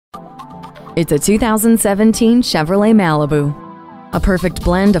It's a 2017 Chevrolet Malibu. A perfect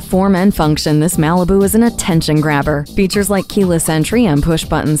blend of form and function, this Malibu is an attention grabber. Features like keyless entry and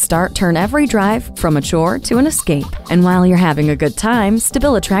push-button start turn every drive from a chore to an escape. And while you're having a good time,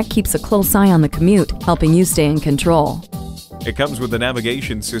 StabiliTrak keeps a close eye on the commute, helping you stay in control. It comes with a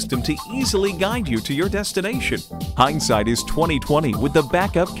navigation system to easily guide you to your destination. Hindsight is 20/20 with the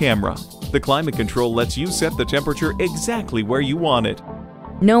backup camera. The climate control lets you set the temperature exactly where you want it.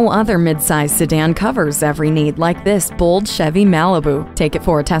 No other midsize sedan covers every need like this bold Chevy Malibu. Take it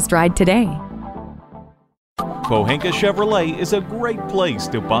for a test ride today. Pohanka Chevrolet is a great place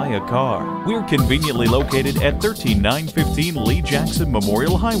to buy a car. We're conveniently located at 13915 Lee Jackson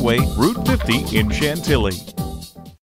Memorial Highway, Route 50 in Chantilly.